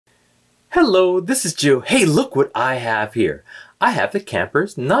Hello, this is Joe. Hey, look what I have here. I have the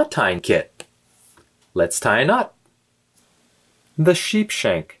camper's knot tying kit. Let's tie a knot. The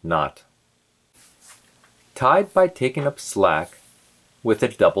sheepshank knot. Tied by taking up slack with a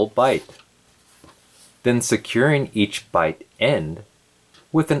double bite, then securing each bite end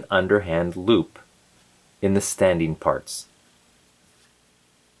with an underhand loop in the standing parts.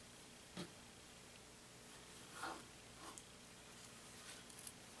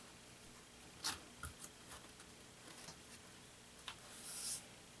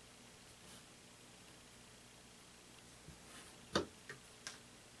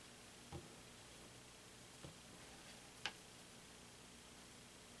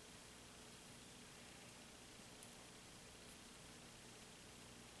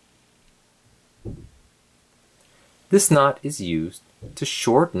 This knot is used to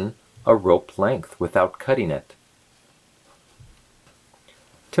shorten a rope length without cutting it.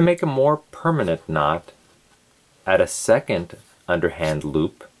 To make a more permanent knot, add a second underhand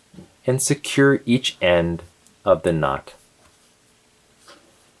loop and secure each end of the knot.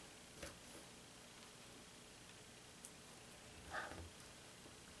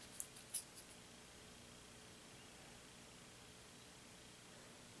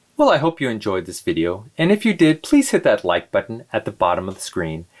 Well, I hope you enjoyed this video, and if you did, please hit that like button at the bottom of the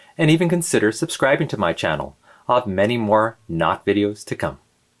screen, and even consider subscribing to my channel. I'll have many more knot videos to come.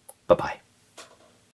 Bye-bye.